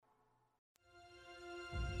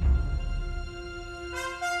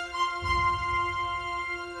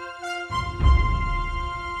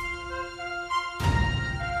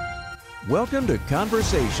Welcome to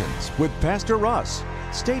Conversations with Pastor Russ.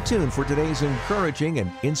 Stay tuned for today's encouraging and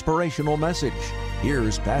inspirational message.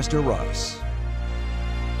 Here's Pastor Russ.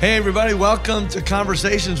 Hey everybody, welcome to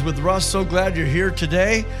Conversations with Russ. So glad you're here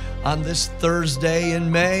today on this Thursday in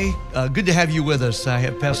May. Good to have you with us. I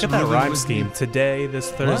have Pastor Look at that Ruben rhyme with scheme. me. Today,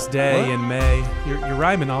 this Thursday What? in May. You're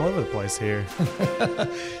rhyming all over the place here.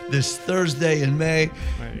 This Thursday in May.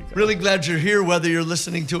 There you go. Really glad you're here, whether you're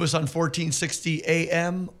listening to us on 1460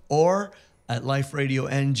 AM or at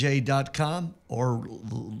liferadionj.com or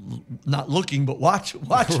not looking, but watching.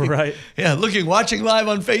 Right. Yeah, watching live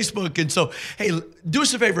on Facebook. And so, hey, do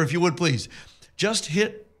us a favor if you would, please. Just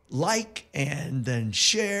hit like and then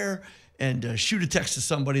share and shoot a text to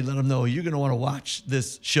somebody. Let them know you're going to want to watch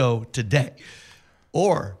this show today.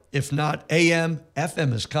 Or if not, AM,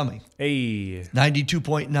 FM is coming. Hey.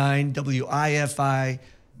 92.9 WIFI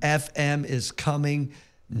FM is coming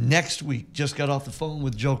next week. Just got off the phone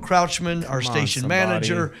with Joe Crouchman, our station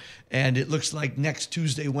manager, and it looks like next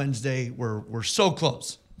Tuesday, Wednesday, we're so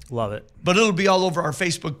close. Love it. But it'll be all over our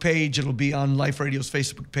Facebook page. It'll be on Life Radio's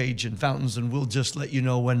Facebook page and Fountains, and we'll just let you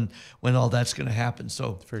know when all that's going to happen.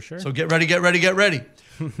 So For sure. So get ready.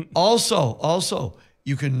 Also,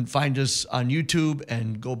 you can find us on YouTube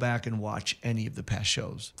and go back and watch any of the past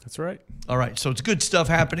shows. That's right. All right, so it's good stuff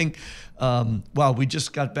happening. Wow, we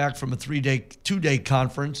just got back from a two-day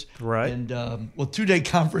conference. Right. And, 2-day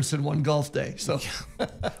conference and one golf day. So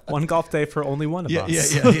One golf day for only one of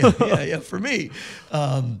us. yeah, for me.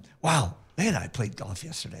 Wow, man, I played golf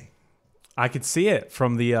yesterday. I could see it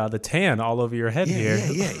from the tan all over your head here.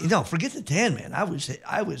 Yeah. No, forget the tan, man. I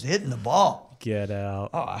was hitting the ball. Get out.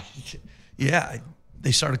 Oh,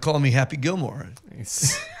 they started calling me Happy Gilmore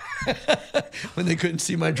when they couldn't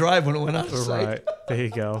see my drive when it went out of sight. Right. There you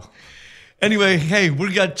go. Anyway, hey,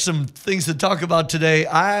 we got some things to talk about today.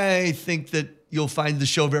 I think that you'll find the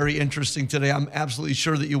show very interesting today. I'm absolutely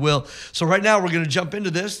sure that you will. So right now we're going to jump into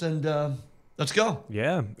this and let's go.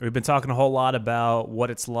 Yeah. We've been talking a whole lot about what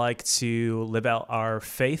it's like to live out our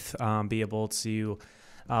faith, be able to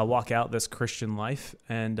walk out this Christian life.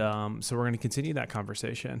 And so we're going to continue that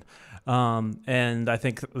conversation. And I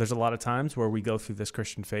think there's a lot of times where we go through this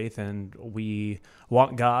Christian faith and we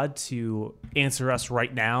want God to answer us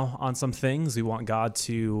right now on some things. We want God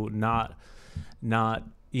to not,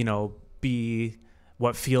 be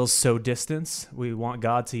what feels so distant. We want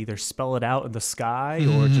God to either spell it out in the sky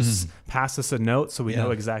or just pass us a note so we know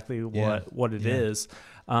exactly what it is.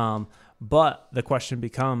 But the question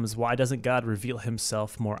becomes, why doesn't God reveal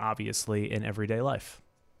himself more obviously in everyday life?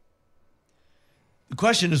 The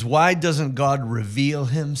question is, why doesn't God reveal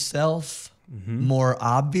himself more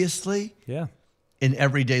obviously in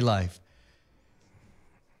everyday life?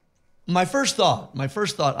 My first thought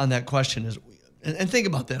on that question is, and think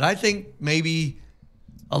about that. I think maybe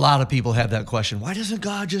a lot of people have that question. Why doesn't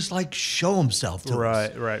God just show himself to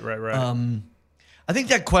us? Right. I think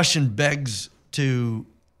that question begs to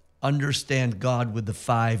understand God with the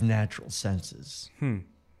 5 natural senses.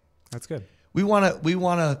 That's good. We want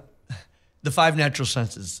to the 5 natural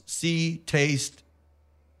senses: see, taste,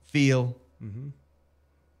 feel,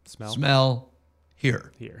 smell,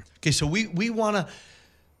 hear. Okay, so we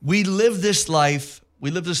live this life. We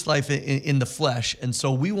live this life in the flesh, and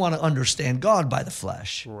so we want to understand God by the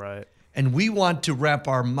flesh. Right. And we want to wrap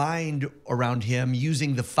our mind around him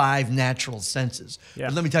using the 5 natural senses. Yeah.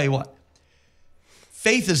 But let me tell you what.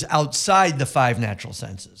 Faith is outside the 5 natural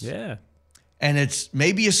senses. Yeah. And it's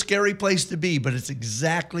maybe a scary place to be, but it's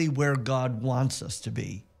exactly where God wants us to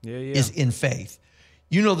be, is in faith.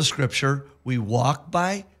 You know the scripture, we walk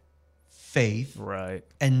by faith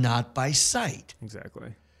and not by sight.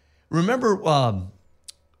 Exactly. Remember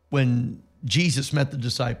when Jesus met the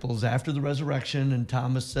disciples after the resurrection and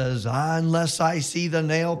Thomas says, unless I see the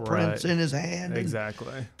nail prints in his hand and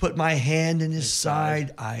put my hand in his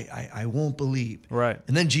side, I won't believe. Right.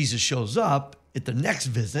 And then Jesus shows up at the next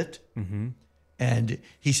visit and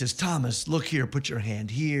he says, Thomas, look here, put your hand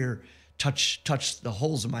here, touch the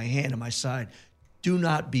holes in my hand and my side. Do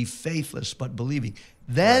not be faithless, but believing.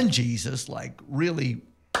 Then Jesus, really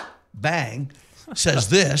bang, says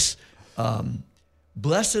this,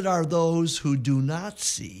 blessed are those who do not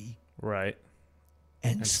see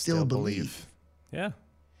and still believe. Yeah.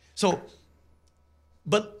 So,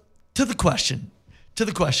 but to the question,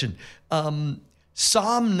 Psalm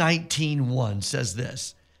 19:1 says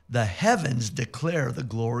this, the heavens declare the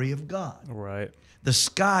glory of God. Right. The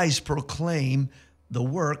skies proclaim the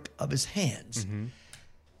work of his hands.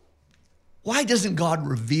 Why doesn't God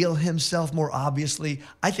reveal himself more obviously?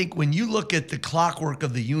 I think when you look at the clockwork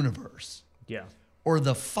of the universe, or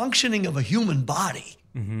the functioning of a human body,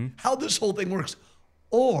 how this whole thing works,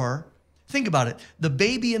 or Think about it. The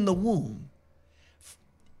baby in the womb,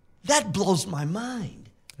 that blows my mind.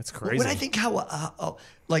 That's crazy. When I think how,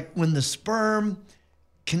 like when the sperm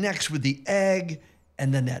connects with the egg,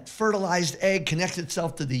 and then that fertilized egg connects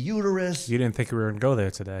itself to the uterus. You didn't think we were going to go there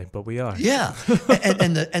today, but we are. Yeah,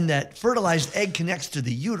 and that fertilized egg connects to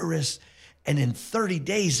the uterus, and in 30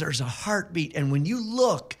 days there's a heartbeat. And when you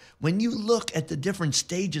look at the different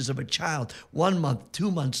stages of a child, 1 month, 2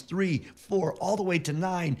 months, 3, 4, all the way to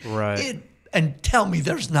 9, Right. And tell me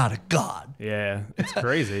there's not a God. Yeah, it's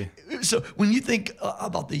crazy. So when you think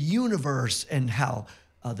about the universe and how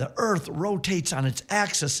the earth rotates on its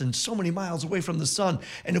axis and so many miles away from the sun,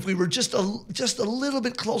 and if we were just a little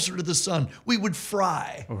bit closer to the sun, we would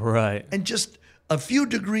fry. Right. And just a few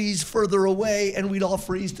degrees further away, and we'd all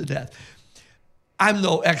freeze to death. I'm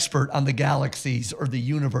no expert on the galaxies or the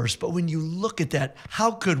universe, but when you look at that,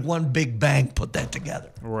 how could one big bang put that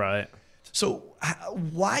together? Right. So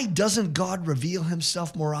why doesn't God reveal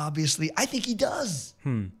himself more obviously? I think he does.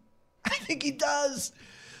 I think he does.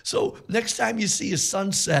 So next time you see a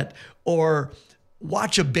sunset or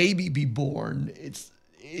watch a baby be born,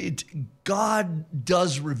 God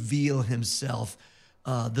does reveal himself.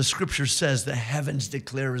 The scripture says the heavens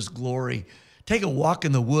declare his glory. Take a walk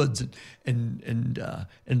in the woods and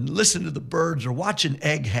listen to the birds or watch an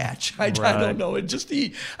egg hatch. I don't know.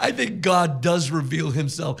 I think God does reveal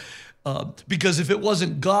himself. Because if it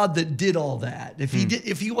wasn't God that did all that,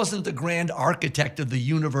 if he wasn't the grand architect of the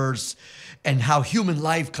universe and how human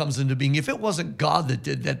life comes into being, if it wasn't God that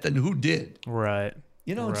did that, then who did? Right.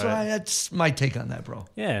 So that's my take on that, bro.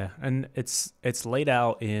 Yeah, and it's laid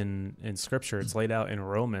out in Scripture. It's laid out in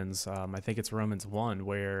Romans. I think it's Romans 1,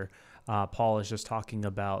 where Paul is just talking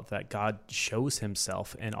about that God shows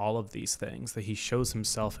himself in all of these things, that he shows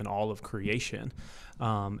himself in all of creation.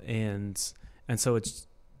 And so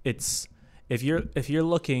it's if you're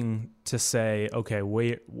looking to say, okay,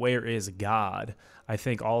 where is God? I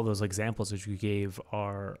think all of those examples that you gave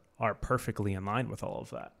are perfectly in line with all of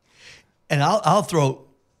that. And I'll throw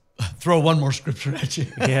one more scripture at you.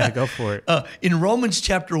 Yeah, go for it. In Romans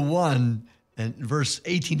chapter 1 and verse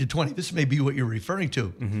 18 to 20, this may be what you're referring to.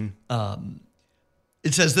 Mm-hmm.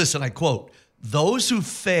 It says this, and I quote, "Those who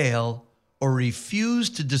fail or refuse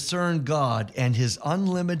to discern God and his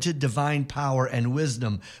unlimited divine power and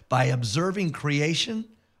wisdom by observing creation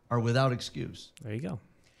are without excuse." There you go.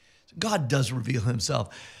 God does reveal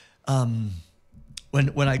himself. When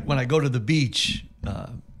I go to the beach,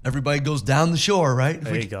 everybody goes down the shore, right?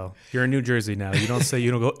 There you go. You're in New Jersey now. You don't say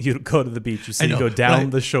you don't go to the beach. You say you go down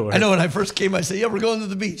the shore. I know when I first came, I said, "Yeah, we're going to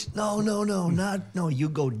the beach." No, you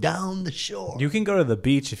go down the shore. You can go to the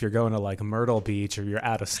beach if you're going to like Myrtle Beach or you're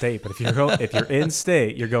out of state, but if you're in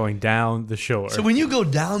state, you're going down the shore. So when you go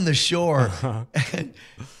down the shore,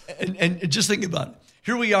 and just think about it.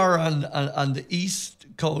 Here we are on the east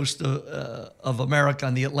coast of America,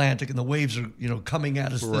 on the Atlantic, and the waves are coming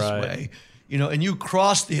at us this way. And you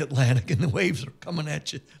cross the Atlantic and the waves are coming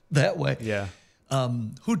at you that way. Yeah.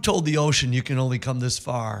 Who told the ocean you can only come this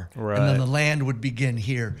far? Right. And then the land would begin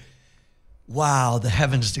here. Wow, the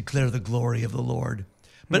heavens declare the glory of the Lord.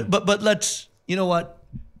 But let's,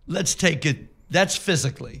 let's take it, that's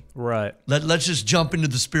physically. Right. Let's just jump into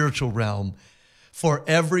the spiritual realm. For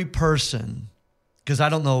every person, because I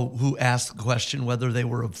don't know who asked the question, whether they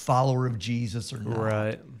were a follower of Jesus or not.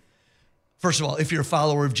 Right. First of all, if you're a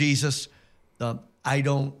follower of Jesus, I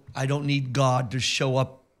don't need God to show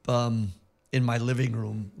up in my living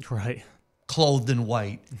room, right, clothed in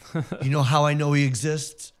white. You know how I know he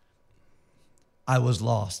exists? I was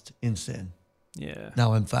lost in sin. Yeah.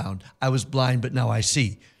 Now I'm found. I was blind, but now I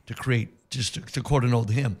see. To quote an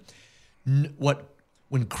old hymn,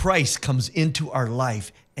 when Christ comes into our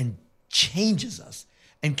life and changes us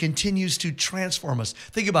and continues to transform us.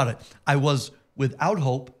 Think about it. I was without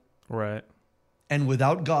hope. Right. And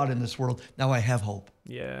without God in this world, now I have hope.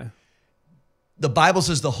 Yeah. The Bible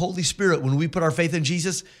says the Holy Spirit, when we put our faith in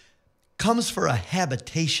Jesus, comes for a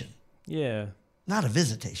habitation. Yeah. Not a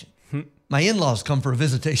visitation. My in-laws come for a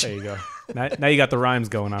visitation. There you go. Now you got the rhymes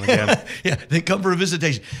going on again. Yeah, they come for a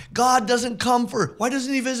visitation. God doesn't come why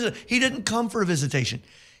doesn't he visit? He didn't come for a visitation.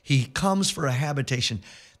 He comes for a habitation.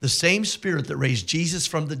 The same Spirit that raised Jesus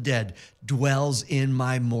from the dead dwells in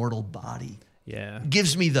my mortal body. Yeah.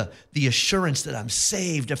 Gives me the assurance that I'm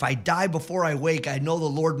saved. If I die before I wake, I know the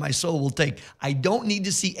Lord my soul will take. I don't need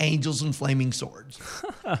to see angels and flaming swords.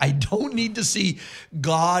 I don't need to see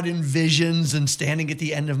God in visions and standing at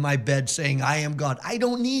the end of my bed saying, "I am God." I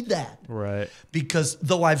don't need that. Right. Because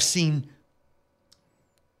though I've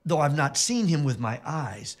not seen him with my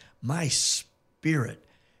eyes, my spirit,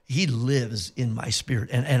 he lives in my spirit,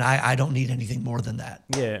 and I don't need anything more than that.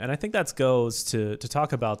 Yeah, and I think that goes to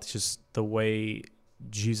talk about just the way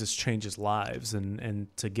Jesus changes lives, and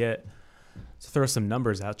to throw some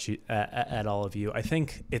numbers out at all of you. I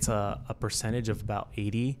think it's a percentage of about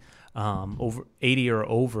 80 or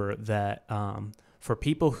over that for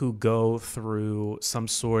people who go through some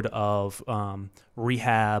sort of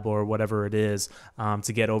rehab or whatever it is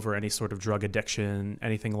to get over any sort of drug addiction,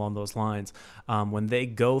 anything along those lines, when they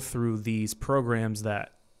go through these programs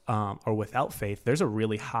that are without faith, there's a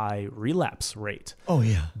really high relapse rate. Oh,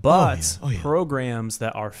 yeah. But Oh, yeah. programs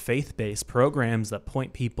that are faith-based, programs that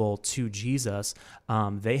point people to Jesus,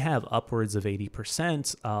 they have upwards of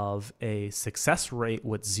 80% of a success rate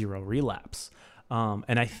with zero relapse.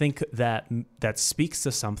 And I think that speaks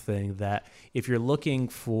to something that if you're looking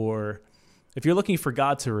for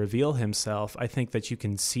God to reveal himself, I think that you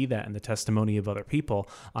can see that in the testimony of other people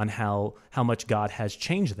on how much God has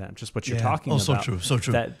changed them, just what you're talking about. So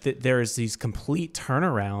true. That there is these complete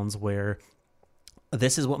turnarounds where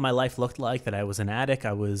this is what my life looked like, that I was an addict,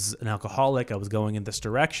 I was an alcoholic, I was going in this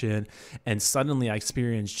direction, and suddenly I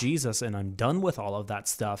experienced Jesus, and I'm done with all of that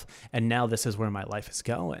stuff, and now this is where my life is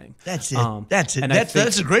going. That's it. That's it. And That's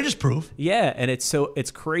the greatest proof. Yeah, and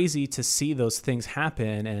it's crazy to see those things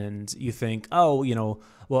happen, and you think, oh,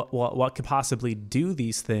 what could possibly do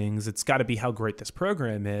these things? It's got to be how great this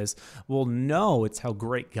program is. Well, no, it's how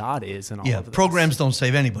great God is in all of this. Programs don't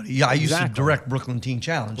save anybody. Yeah, I used to direct Brooklyn Teen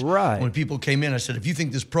Challenge. Right. When people came in, I said, if you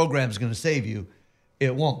think this program is going to save you,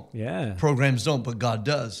 it won't. Yeah. Programs don't, but God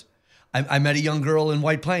does. I met a young girl in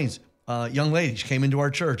White Plains, young lady. She came into our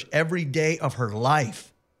church. Every day of her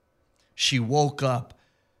life, she woke up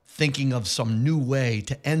thinking of some new way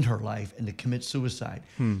to end her life and to commit suicide.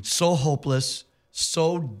 So hopeless,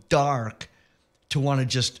 so dark, to want to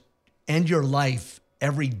just end your life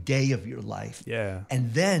every day of your life. Yeah.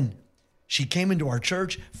 And then she came into our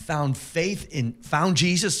church, found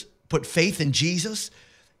Jesus, put faith in Jesus.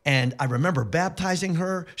 And I remember baptizing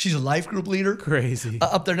her. She's a life group leader. Crazy.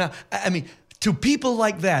 Up there now. I mean, to people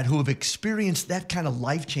like that who have experienced that kind of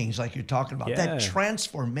life change like you're talking about, that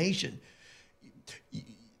transformation,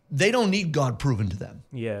 they don't need God proven to them.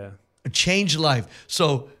 Yeah. A changed life.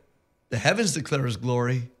 So the heavens declare his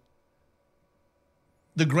glory.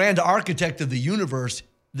 The grand architect of the universe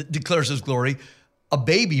declares his glory. A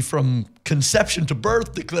baby from conception to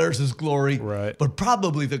birth declares his glory. Right. But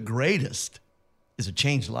probably the greatest is a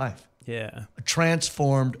changed life. Yeah. A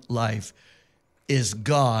transformed life is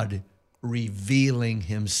God revealing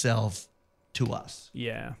himself to us.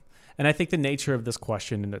 Yeah. And I think the nature of this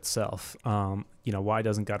question in itself, why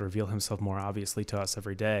doesn't God reveal himself more obviously to us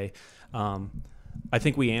every day? I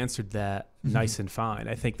think we answered that nice and fine.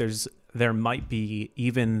 I think there might be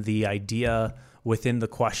even the idea within the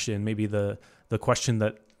question, maybe the question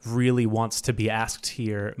that really wants to be asked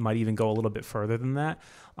here might even go a little bit further than that,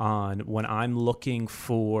 on when I'm looking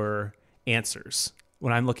for answers,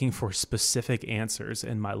 when I'm looking for specific answers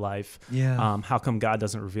in my life, how come God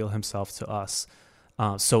doesn't reveal himself to us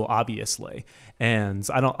so obviously? And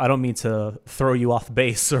I don't mean to throw you off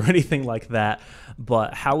base or anything like that,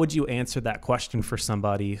 but how would you answer that question for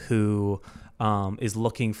somebody who is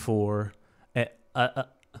looking for a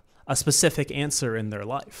specific answer in their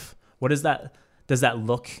life? What is that? Does that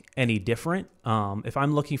look any different? If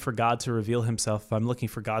I'm looking for God to reveal himself, if I'm looking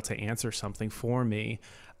for God to answer something for me,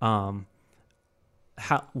 what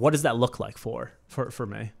does that look like for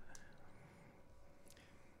me?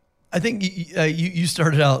 I think you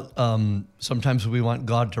started out, sometimes we want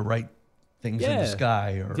God to write things in the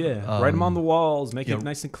sky. Or write them on the walls, make it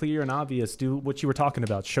nice and clear and obvious. Do what you were talking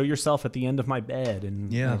about. Show yourself at the end of my bed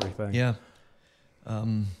and everything. Yeah.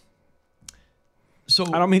 So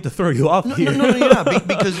I don't mean to throw you off here.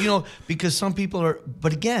 No, because some people are.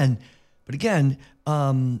 But again,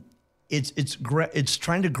 it's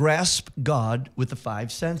trying to grasp God with the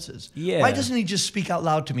five senses. Yeah. Why doesn't he just speak out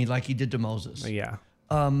loud to me like he did to Moses? Yeah.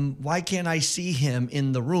 Why can't I see him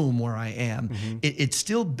in the room where I am? Mm-hmm. It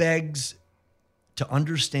still begs to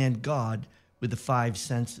understand God with the five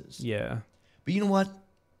senses. Yeah. But you know what?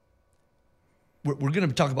 We're going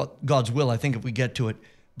to talk about God's will, I think, if we get to it.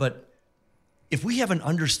 But if we have an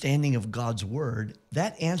understanding of God's word,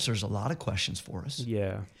 that answers a lot of questions for us.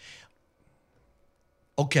 Yeah.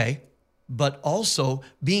 Okay. But also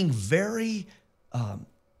being very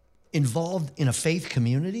involved in a faith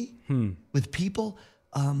community with people.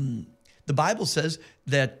 The Bible says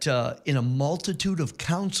that in a multitude of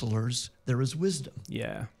counselors, there is wisdom.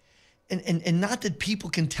 Yeah. And not that people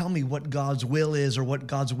can tell me what God's will is or what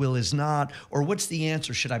God's will is not, or what's the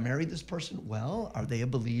answer. Should I marry this person? Well, are they a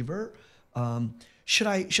believer? should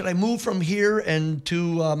I move from here and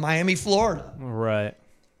to Miami, Florida? Right.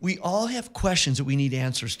 We all have questions that we need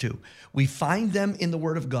answers to. We find them in the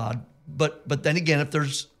Word of God, but then again, if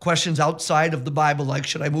there's questions outside of the Bible, like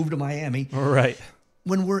should I move to Miami? Right.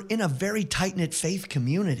 When we're in a very tight-knit faith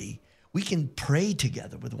community, we can pray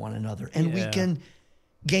together with one another, and we can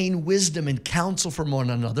gain wisdom and counsel from one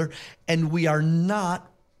another, and we are not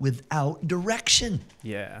without direction.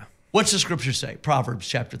 Yeah. What's the scripture say? Proverbs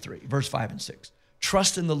chapter 3, verse 5 and 6.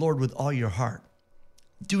 Trust in the Lord with all your heart.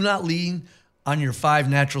 Do not lean on your 5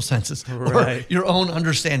 natural senses or your own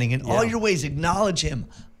understanding. In all your ways, acknowledge him.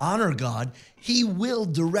 Honor God. He will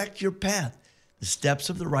direct your path. The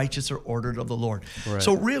steps of the righteous are ordered of the Lord. Right.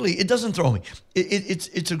 So really, it doesn't throw me.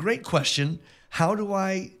 It's a great question. How do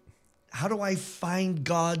I find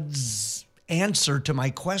God's answer to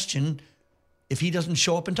my question if he doesn't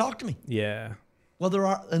show up and talk to me? Yeah. Well, there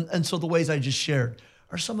are, and so the ways I just shared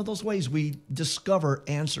are some of those ways we discover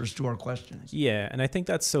answers to our questions. Yeah, and I think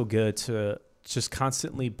that's so good to just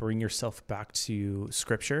constantly bring yourself back to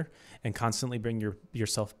Scripture and constantly bring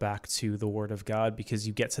yourself back to the Word of God, because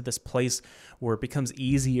you get to this place where it becomes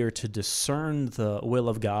easier to discern the will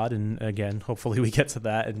of God. And again, hopefully we get to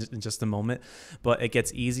that in just a moment, but it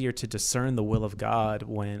gets easier to discern the will of God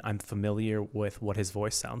when I'm familiar with what his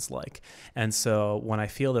voice sounds like. And so when I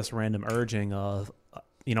feel this random urging of,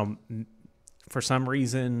 for some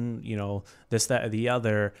reason, this, that, or the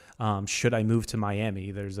other, should I move to Miami?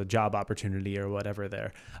 There's a job opportunity or whatever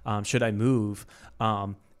there. Should I move?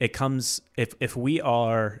 It comes, if we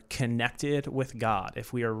are connected with God,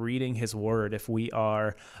 if we are reading his word, if we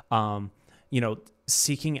are,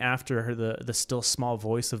 seeking after the still small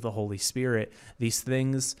voice of the Holy Spirit, these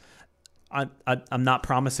things, I'm not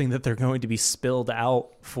promising that they're going to be spilled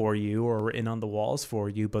out for you or written on the walls for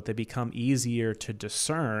you, but they become easier to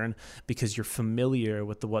discern because you're familiar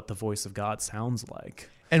with what the voice of God sounds like.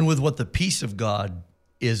 And with what the peace of God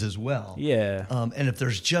is as well. Yeah. And if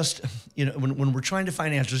there's just, when we're trying to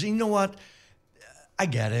find answers, you know what? I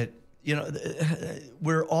get it.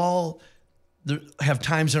 We're all have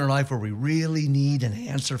times in our life where we really need an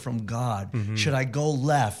answer from God. Mm-hmm. Should I go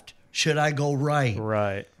left? Should I go right?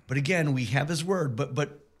 Right. But again, we have his word,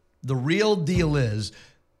 but the real deal is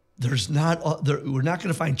we're not going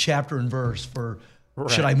to find chapter and verse for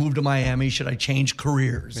should I move to Miami? Should I change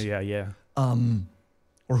careers? Yeah.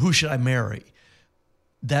 Or who should I marry?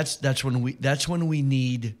 That's when we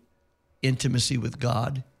need intimacy with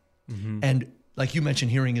God. Mm-hmm. And like you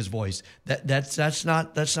mentioned, hearing his voice. That's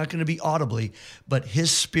not going to be audibly, but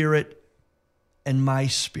his spirit and my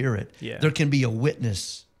spirit. Yeah. There can be a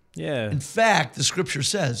witness. Yeah. In fact, the scripture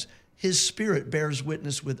says his spirit bears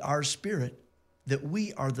witness with our spirit that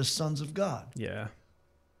we are the sons of God. Yeah.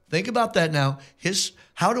 Think about that now.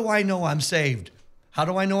 How do I know I'm saved? How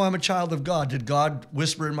do I know I'm a child of God? Did God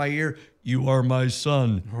whisper in my ear, "You are my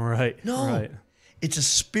son"? Right. No. Right. It's a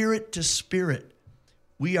spirit to spirit.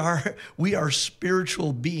 We are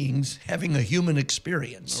spiritual beings having a human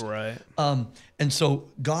experience. Right. And so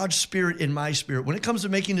God's spirit in my spirit, when it comes to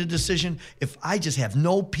making a decision, if I just have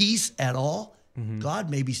no peace at all, mm-hmm. God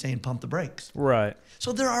may be saying pump the brakes. Right.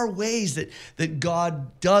 So there are ways that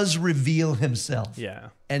God does reveal himself. Yeah.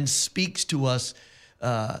 And speaks to us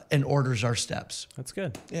and orders our steps. That's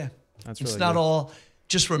good. Yeah. That's really It's not good. all,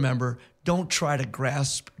 just remember, don't try to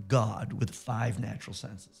grasp God with 5 natural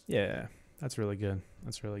senses. Yeah. That's really good.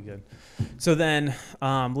 That's really good. So then,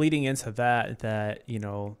 leading into that,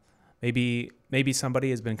 maybe somebody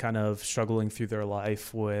has been kind of struggling through their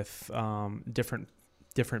life with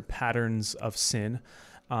different patterns of sin,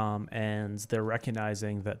 and they're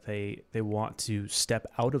recognizing that they want to step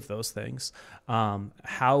out of those things.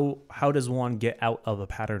 How does one get out of a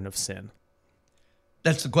pattern of sin?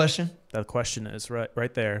 That's the question? The question is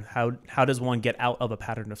right there. How does one get out of a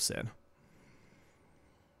pattern of sin?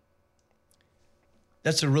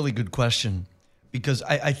 That's a really good question, because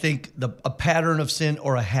I think a pattern of sin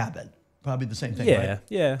or a habit, probably the same thing, right?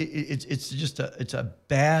 Yeah. It's just a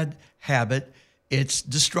bad habit. It's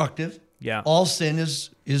destructive. Yeah. All sin is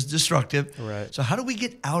destructive. Right. So how do we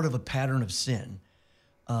get out of a pattern of sin?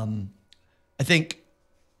 I think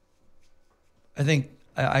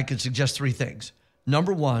I could suggest 3 things.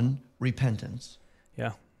 Number 1, repentance.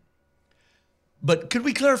 Yeah. But could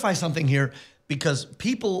we clarify something here? Because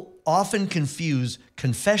people often confuse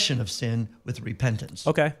confession of sin with repentance.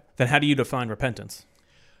 Okay. Then how do you define repentance?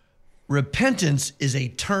 Repentance is a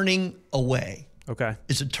turning away. Okay.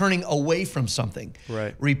 It's a turning away from something.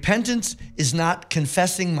 Right. Repentance is not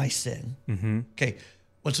confessing my sin. Mm-hmm. Okay.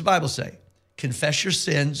 What's the Bible say? Confess your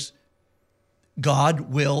sins.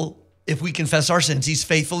 God will if we confess our sins, he's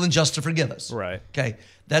faithful and just to forgive us. Right. Okay.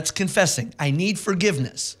 That's confessing. I need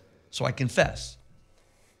forgiveness, so I confess.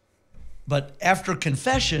 But after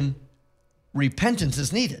confession, repentance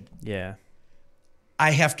is needed. Yeah.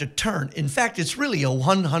 I have to turn. In fact, it's really a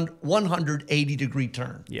 180-degree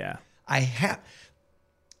turn. Yeah.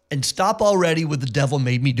 And stop already with the devil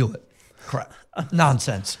made me do it. Crap.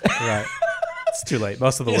 Nonsense. Right. It's too late.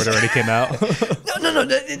 Most of the word already came out. No.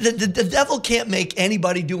 The devil can't make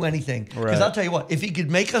anybody do anything. Because Right. I'll tell you what, if he could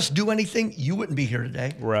make us do anything, you wouldn't be here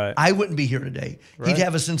today. Right. I wouldn't be here today. Right. He'd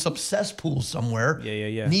have us in some cesspool somewhere.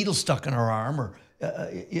 Yeah. Needle stuck in our arm or,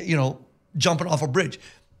 jumping off a bridge.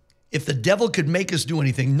 If the devil could make us do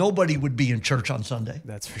anything, nobody would be in church on Sunday.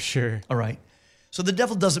 That's for sure. All right. So the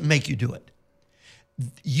devil doesn't make you do it.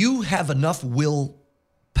 You have enough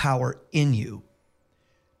willpower in you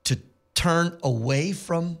to turn away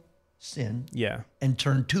from sin Yeah. and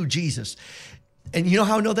turn to Jesus. And you know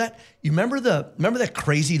how I know that? You remember that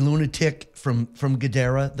crazy lunatic from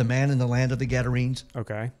Gadara, the man in the land of the Gadarenes?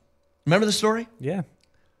 Okay. Remember the story? Yeah.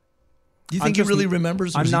 Do you think he really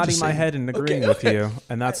remembers? or I'm was he nodding just my saying- head and agreeing Okay. with you.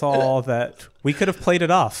 And that's all that we could have played it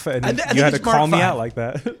off. And I think you had to it's Mark call me 5. out like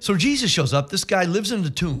that. So Jesus shows up. This guy lives in the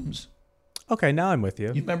tombs. Okay, now I'm with you.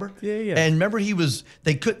 You remember? Yeah. And remember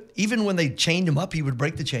even when they chained him up, he would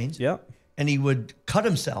break the chains. Yep. And he would cut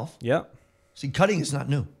himself. Yep. See, cutting is not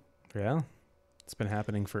new. Yeah. It's been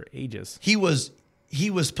happening for ages. He was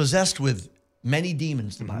possessed with many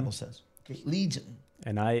demons, the Bible says. Okay, legion.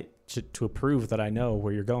 And to prove that I know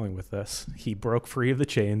where you're going with this, he broke free of the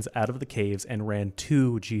chains, out of the caves, and ran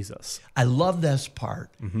to Jesus. I love this part.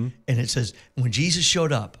 And it says, when Jesus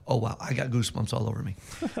showed up, oh, wow, I got goosebumps all over me.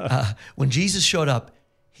 When Jesus showed up,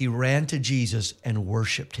 he ran to Jesus and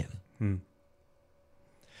worshiped him.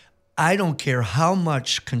 I don't care how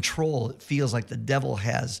much control it feels like the devil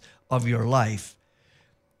has of your life.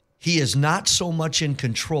 He is not so much in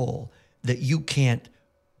control that you can't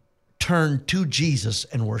turn to Jesus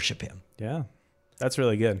and worship him. Yeah. That's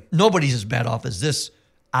really good. Nobody's as bad off as this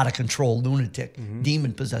out of control lunatic,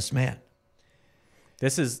 demon possessed man.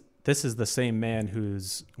 This is the same man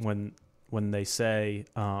who's when they say,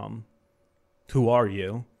 "Who are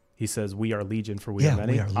you?" He says, "We are legion, for we Yeah, are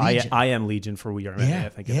many." we are legion. I am legion, for we are many. I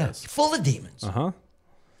think it is. Full of demons.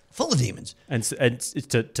 Full of demons. And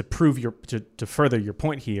to prove to further your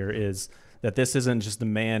point here is that this isn't just a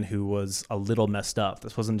man who was a little messed up.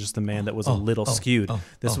 This wasn't just a man that was a little skewed.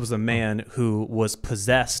 This was a man who was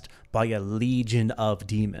possessed by a legion of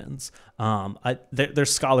demons.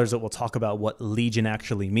 There's scholars that will talk about what legion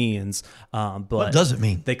actually means. But What does it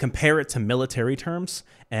mean? They compare it to military terms,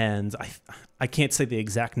 and I can't say the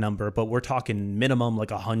exact number, but we're talking minimum like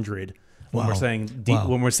 100 when we're saying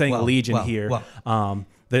when we're saying legion here.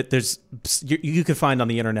 There's you could find on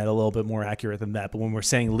the internet a little bit more accurate than that, but when we're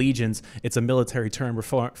saying legions, it's a military term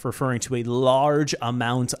referring to a large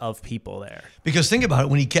amount of people there. Because think about it,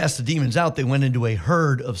 when he cast the demons out, they went into a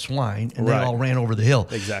herd of swine and they all ran over the hill.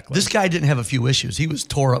 Exactly. This guy didn't have a few issues. He was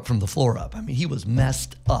tore up from the floor up. I mean, he was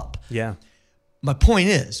messed up. Yeah. My point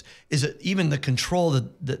is that even the control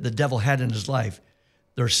that the devil had in his life,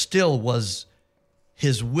 there still was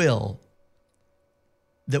his will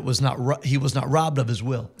that was not, he was not robbed of his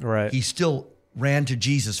will. Right. He still ran to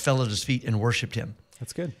Jesus, fell at his feet, and worshiped him.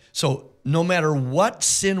 That's good. So no matter what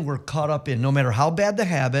sin we're caught up in, no matter how bad the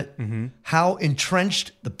habit, how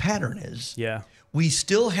entrenched the pattern is, Yeah. we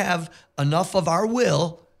still have enough of our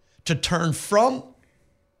will to turn from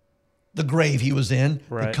the grave he was in,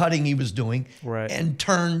 the Right. cutting he was doing, Right. and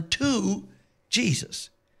turn to Jesus.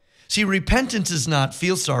 See, repentance is not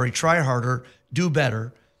feel sorry, try harder, do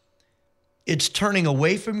better. It's turning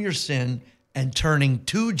away from your sin and turning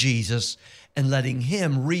to Jesus and letting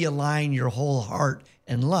him realign your whole heart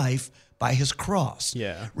and life by his cross.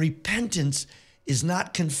 Yeah. Repentance is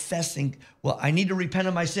not confessing, well, I need to repent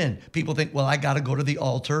of my sin. People think, well, I got to go to the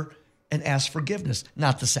altar and ask forgiveness.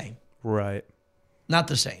 Not the same. Right. Not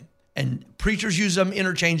the same. And preachers use them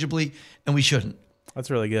interchangeably, and we shouldn't. That's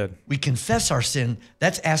really good. We confess our sin.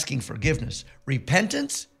 That's asking forgiveness.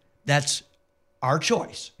 Repentance, that's our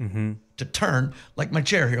choice to turn, like my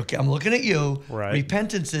chair here. Okay, I'm looking at you. Right.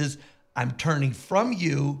 Repentance is I'm turning from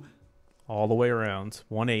you All the way around.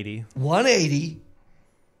 180. 180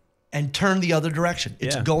 and turn the other direction.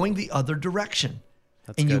 It's Yeah. going the other direction.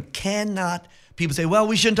 That's and you good. cannot, people say, well,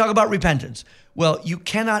 we shouldn't talk about repentance. Well, you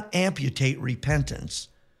cannot amputate repentance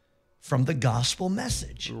from the gospel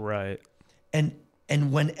message. Right.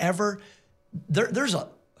 And whenever there's a,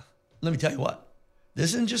 let me tell you what,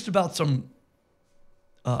 this isn't just about some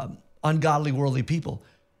ungodly, worldly people.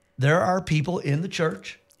 There are people in the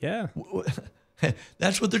church. Yeah.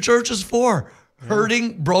 That's what the church is for.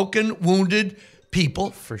 hurting, broken, wounded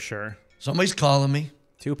people. For sure. Somebody's calling me,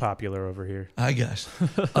 Too popular over here. I guess.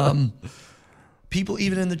 People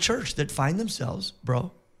even in the church that find themselves,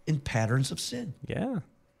 bro, in patterns of sin, Yeah.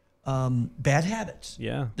 bad habits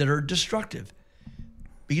Yeah. that are destructive.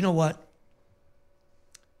 But you know what?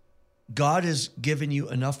 God has given you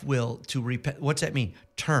enough will to repent. What's that mean?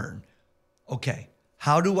 Turn. Okay.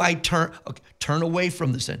 How do I turn? Okay. Turn away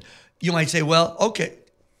from the sin. You might say, well, okay,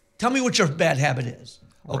 tell me what your bad habit is.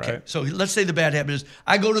 Okay. Right. So let's say the bad habit is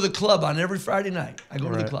I go to the club on every Friday night. I go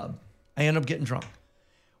to the Right. club. I end up getting drunk.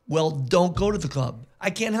 Well, don't go to the club. I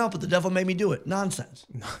can't help it. The devil made me do it. Nonsense.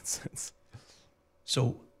 Nonsense.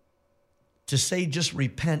 So to say just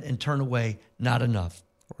repent and turn away, not enough.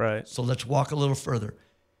 Right. So let's walk a little further.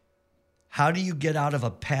 How do you get out of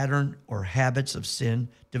a pattern or habits of sin,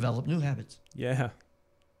 develop new habits? Yeah.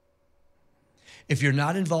 If you're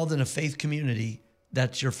not involved in a faith community,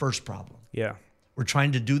 that's your first problem. Yeah. We're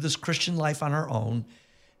trying to do this Christian life on our own,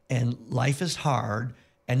 and life is hard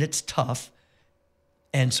and it's tough.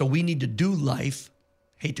 And so we need to do life,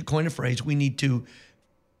 hate to coin a phrase, we need to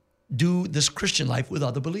do this Christian life with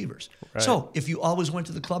other believers. Right. So if you always went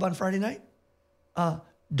to the club on Friday night,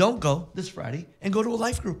 don't go this Friday and go to a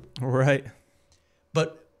life group. Right.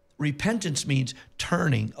 But repentance means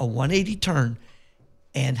turning, a 180 turn.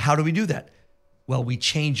 And how do we do that? Well, we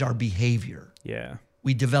change our behavior. Yeah.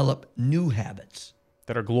 We develop new habits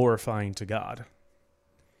That are glorifying to God.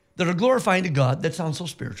 that are glorifying to God. That sounds so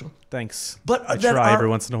spiritual. Thanks. But I that try are every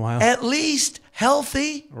once in a while. at least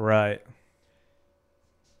healthy. Right.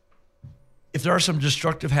 If there are some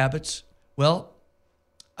destructive habits, well,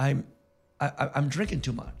 I'm drinking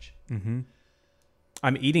too much.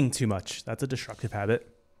 I'm eating too much. That's a destructive habit.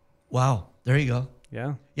 Wow, there you go.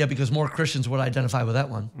 Yeah. Yeah, because more Christians would identify with that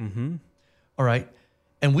one. Mm-hmm. All right.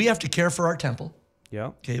 And we have to care for our temple. Yeah.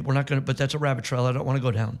 Okay, we're not going to, but that's a rabbit trail I don't want to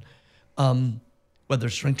go down. Whether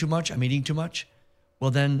it's drink too much, I'm eating too much,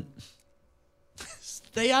 well then,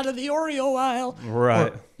 stay out of the Oreo aisle.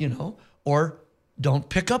 Right. Or don't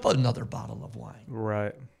pick up another bottle of wine.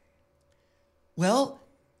 Right. Well,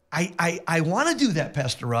 I want to do that,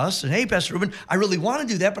 Pastor Russ, and hey, Pastor Ruben, I really want to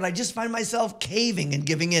do that, but I just find myself caving and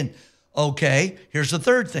giving in. Okay, here's the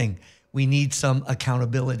third thing. We need some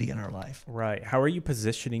accountability in our life. Right. How are you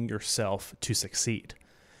positioning yourself to succeed?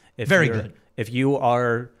 Very good. If you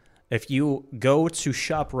go to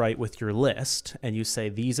ShopRite with your list and you say,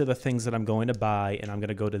 these are the things that I'm going to buy and I'm going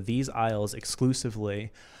to go to these aisles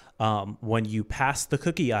exclusively, when you pass the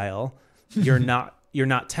cookie aisle, you're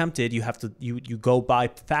not tempted. You have to you go by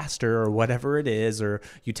faster or whatever it is, or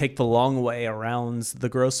you take the long way around the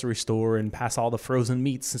grocery store and pass all the frozen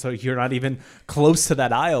meats, and so you're not even close to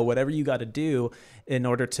that aisle. Whatever you got to do in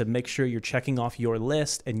order to make sure you're checking off your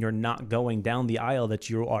list and you're not going down the aisle that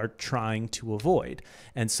you are trying to avoid.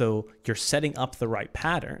 And so you're setting up the right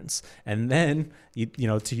patterns. And then you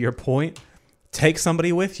to your point, take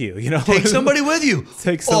somebody with you, Take somebody with you.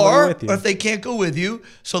 Take somebody with you. Or if they can't go with you,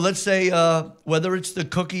 so let's say whether it's the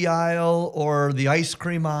cookie aisle or the ice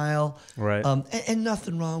cream aisle. Right. And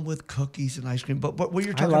nothing wrong with cookies and ice cream, but what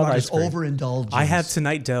you're talking love about ice is cream. overindulgence. I have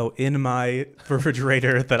tonight dough in my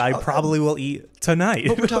refrigerator that I probably will eat tonight.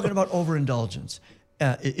 But we're talking about overindulgence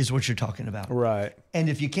is what you're talking about. Right. And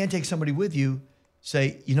if you can't take somebody with you,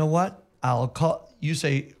 say, you know what? I'll call. You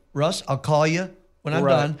say, Russ, I'll call you when I'm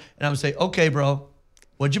Right. done, and I'm gonna say, okay, bro,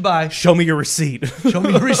 what'd you buy? Show me your receipt. Show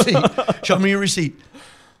me your receipt. Show me your receipt.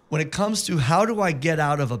 When it comes to how do I get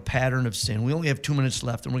out of a pattern of sin, we only have 2 minutes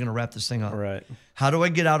left, and we're gonna wrap this thing up. Right. How do I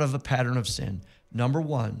get out of a pattern of sin? Number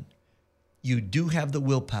one, you do have the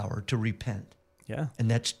willpower to repent, Yeah. and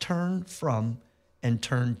that's turn from and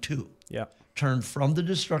turn to. Yeah. Turn from the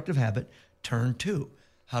destructive habit, turn to.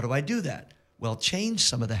 How do I do that? Well, change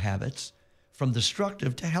some of the habits from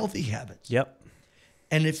destructive to healthy habits. Yep.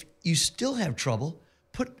 And if you still have trouble,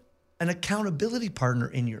 put an accountability partner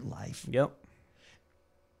in your life. Yep.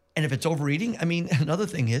 And if it's overeating, I mean, another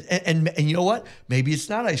thing is, and you know what? Maybe it's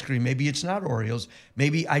not ice cream. Maybe it's not Oreos.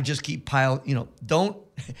 Maybe I just keep don't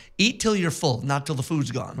eat till you're full, not till the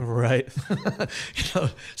food's gone. Right.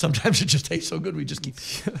 Sometimes it just tastes so good, we just keep.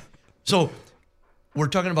 So we're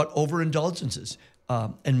talking about overindulgences.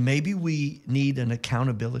 And maybe we need an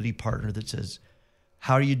accountability partner that says,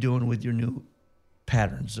 how are you doing with your new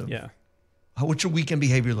patterns? Yeah. What's your weekend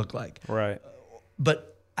behavior look like? Right.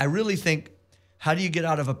 But I really think, how do you get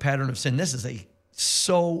out of a pattern of sin? This is a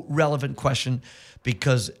so relevant question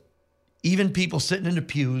because even people sitting in the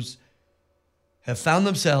pews have found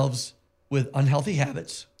themselves with unhealthy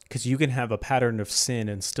habits. Because you can have a pattern of sin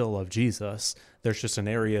and still love Jesus. There's just an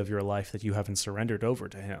area of your life that you haven't surrendered over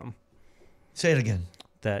to him. Say it again.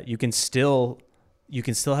 That you can still you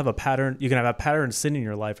can still have a pattern. You can have a pattern of sin in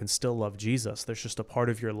your life and still love Jesus. There's just a part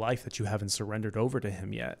of your life that you haven't surrendered over to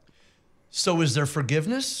him yet. So is there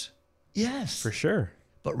forgiveness? Yes. For sure.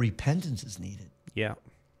 But repentance is needed. Yeah.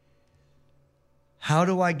 How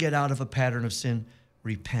do I get out of a pattern of sin?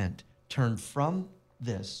 Repent. Turn from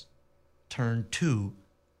this. Turn to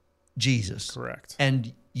Jesus. Correct.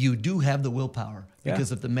 And you do have the willpower. Yeah.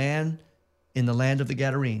 Because if the man in the land of the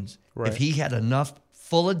Gadarenes, Right. if he had enough,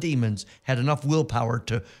 full of demons, had enough willpower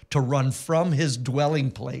to run from his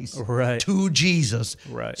dwelling place Right. to Jesus,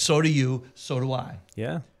 Right. so do you, so do I.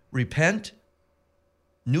 Yeah. Repent,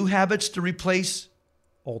 new habits to replace,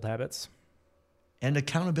 Old habits. and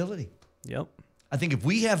accountability. Yep. I think if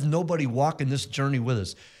we have nobody walking this journey with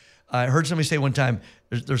us, I heard somebody say one time,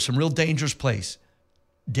 there's some real dangerous place.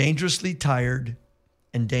 Dangerously tired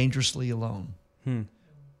and dangerously alone.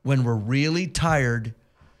 When we're really tired,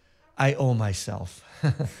 I owe myself.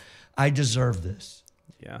 I deserve this.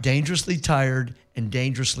 Yeah. Dangerously tired and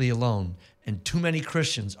dangerously alone. And too many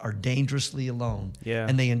Christians are dangerously alone. Yeah.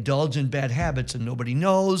 And they indulge in bad habits and nobody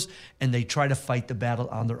knows, and they try to fight the battle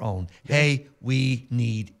on their own. Hey, we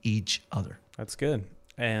need each other. That's good.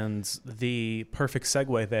 And the perfect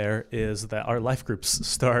segue there is that our life groups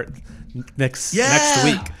start next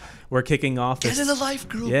week. We're kicking off this. Get in a life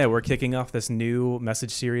group. Yeah, we're kicking off this new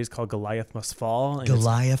message series called Goliath Must Fall. And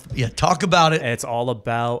Goliath. Yeah, talk about it. It's all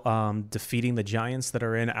about defeating the giants that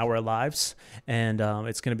are in our lives. And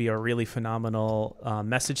it's going to be a really phenomenal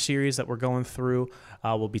message series that we're going through.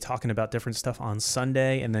 We'll be talking about different stuff on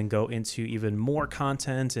Sunday and then go into even more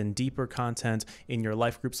content and deeper content in your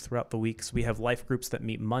life groups throughout the week. So we have life groups that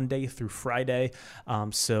meet Monday through Friday.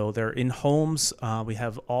 So they're in homes. We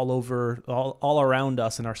have all around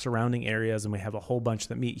us in our surrounding areas, and we have a whole bunch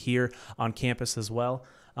that meet here on campus as well.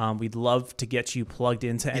 We'd love to get you plugged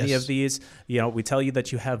into any of these. You know, we tell you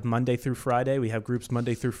that you have Monday through Friday. We have groups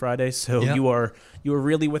Monday through Friday, so you are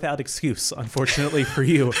really without excuse, unfortunately for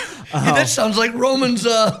you. That sounds like Romans,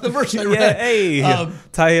 the verse I read.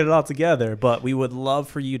 Tying it all together. But we would love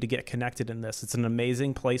for you to get connected in this. It's an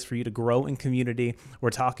amazing place for you to grow in community.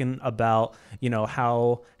 We're talking about,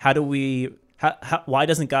 why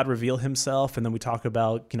doesn't God reveal himself? And then we talk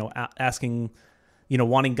about, asking,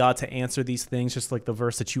 wanting God to answer these things, just like the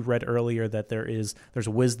verse that you read earlier, that there's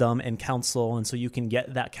wisdom and counsel. And so you can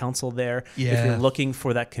get that counsel there. Yeah. If you're looking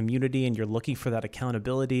for that community and you're looking for that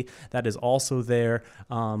accountability, that is also there.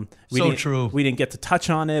 True. We didn't get to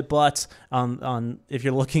touch on it, but if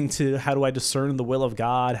you're looking to, how do I discern the will of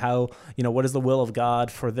God? What is the will of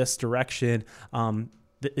God for this direction?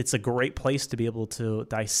 It's a great place to be able to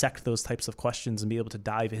dissect those types of questions and be able to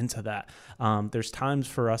dive into that. There's times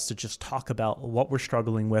for us to just talk about what we're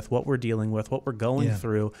struggling with, what we're dealing with, what we're going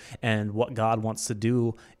through, and what God wants to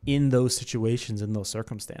do in those situations, in those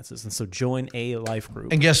circumstances. And so join a life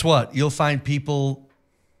group. And guess what? You'll find people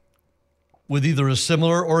with either a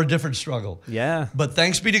similar or a different struggle. Yeah. But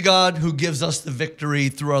thanks be to God who gives us the victory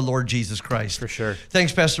through our Lord Jesus Christ. For sure.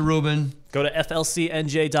 Thanks, Pastor Ruben. Go to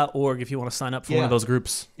flcnj.org if you want to sign up for one of those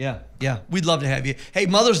groups. Yeah. We'd love to have you. Hey,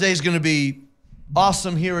 Mother's Day is going to be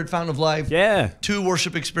awesome here at Fountain of Life. Yeah. 2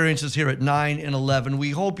 worship experiences here at 9 and 11.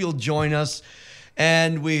 We hope you'll join us,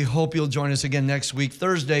 and we hope you'll join us again next week,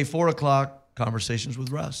 Thursday, 4 o'clock, Conversations with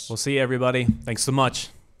Russ. We'll see you, everybody. Thanks so much.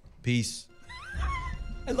 Peace.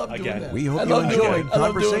 I love doing that. We hope you enjoyed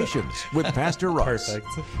Conversations with Pastor Russ,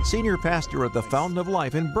 Senior Pastor at the Fountain of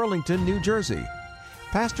Life in Burlington, New Jersey.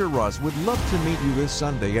 Pastor Russ would love to meet you this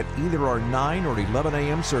Sunday at either our 9 or 11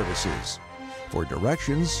 a.m. services. For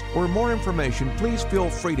directions or more information, please feel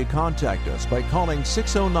free to contact us by calling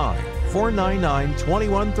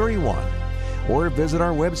 609-499-2131 or visit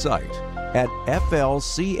our website at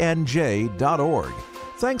flcnj.org.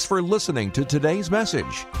 Thanks for listening to today's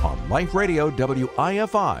message on Life Radio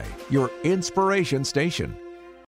WIFI, your inspiration station.